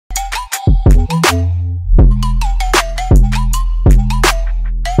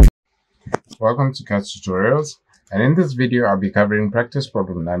welcome to CATS Tutorials, and in this video I'll be covering practice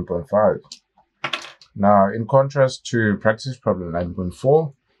problem 9.5. Now, in contrast to practice problem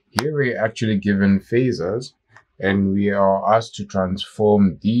 9.4, here we're actually given phasors and we are asked to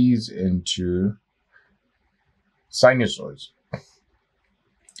transform these into sinusoids.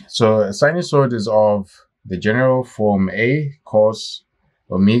 So a sinusoid is of the general form A cos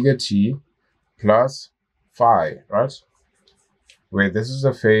omega t plus phi, right? Where this is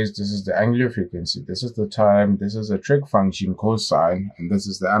the phase, this is the angular frequency, this is the time, this is a trig function cosine, and this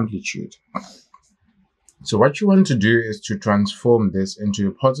is the amplitude. So what you want to do is to transform this into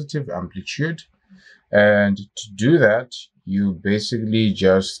a positive amplitude, and to do that you basically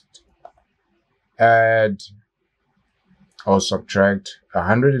just add or subtract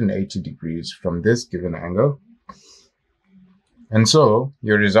 180 degrees from this given angle, and so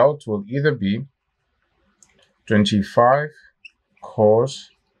your result will either be 25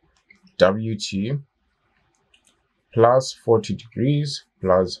 cos Wt plus 40 degrees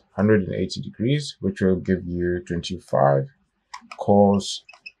plus 180 degrees, which will give you 25 cos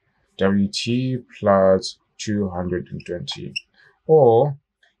Wt plus 220. Or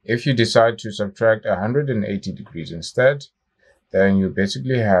if you decide to subtract 180 degrees instead, then you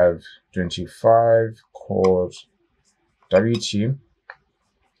basically have 25 cos Wt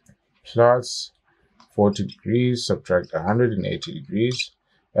plus 40 degrees, subtract 180 degrees,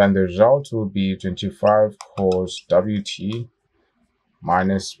 and the result will be 25 cos Wt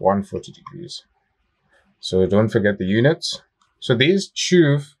minus 140 degrees. So don't forget the units. So these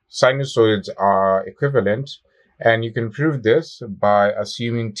two sinusoids are equivalent, and you can prove this by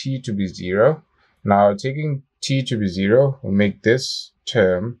assuming t to be 0. Now, taking t to be 0 will make this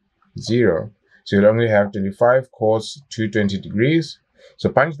term 0. So you'll only have 25 cos 220 degrees. So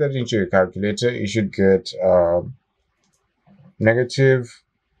punch that into your calculator, you should get negative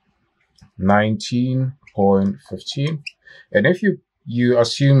 19.15. And if you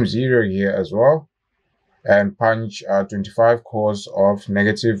assume 0 here as well, and punch 25 cos of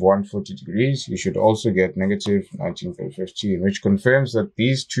negative 140 degrees, you should also get negative 19.15, which confirms that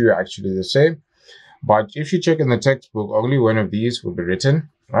these two are actually the same. But if you check in the textbook, only one of these will be written,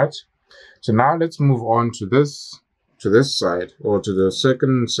 right? So now let's move on to this side, or to the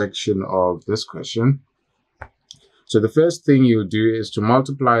second section of this question. So the first thing you'll do is to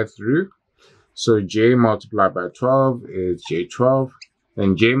multiply through. So j multiplied by 12 is j12,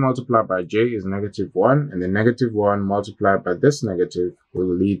 and j multiplied by j is negative 1, and the negative 1 multiplied by this negative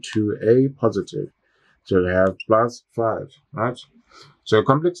will lead to a positive. So we have plus 5, right? So a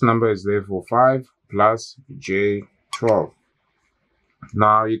complex number is therefore 5 plus j12.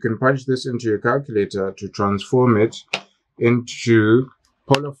 Now you can punch this into your calculator to transform it into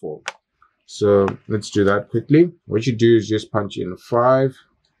polar form. So let's do that quickly. What you do is just punch in 5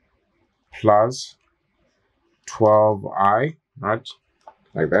 plus 12i, right?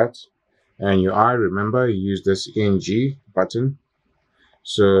 Like that. And your I, remember, you use this ing button.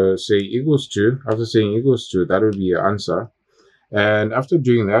 So say equals to, after saying equals to, that would be your answer. And after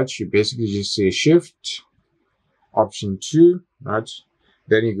doing that, you basically just say shift option 2, right?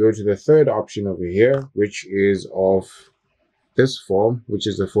 Then you go to the third option over here, which is of this form, which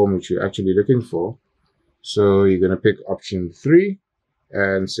is the form which you're actually looking for. So you're going to pick option 3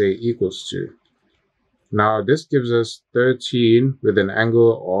 and say equals to. Now this gives us 13 with an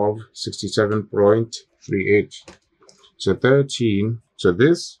angle of 67.38. So 13, so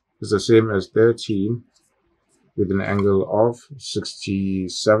this is the same as 13 with an angle of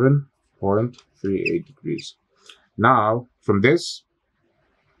 67.38 degrees. Now from this,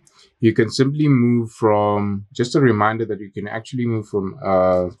 you can simply move from, just a reminder that you can actually move from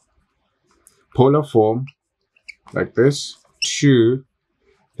polar form like this to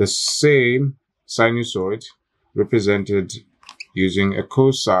the same sinusoid represented using a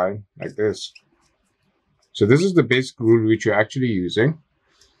cosine like this. So this is the basic rule which you're actually using.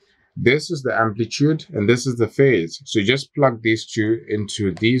 This is the amplitude and this is the phase. So you just plug these two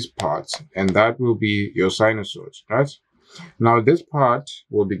into these parts and that will be your sinusoid, right? Now this part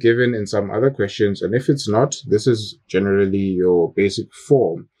will be given in some other questions, and if it's not, this is generally your basic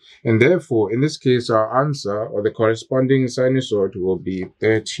form. And therefore, in this case, our answer or the corresponding sinusoid will be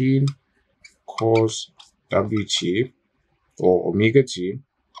 13 cos Wt or omega t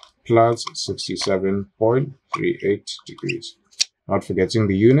plus 67.38 degrees. Not forgetting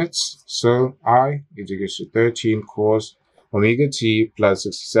the units. So I is equal to 13 cos omega t plus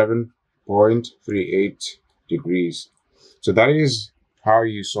 67.38 degrees. So that is how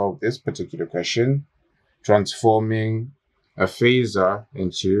you solve this particular question, transforming a phasor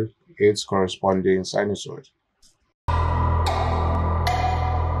into its corresponding sinusoid.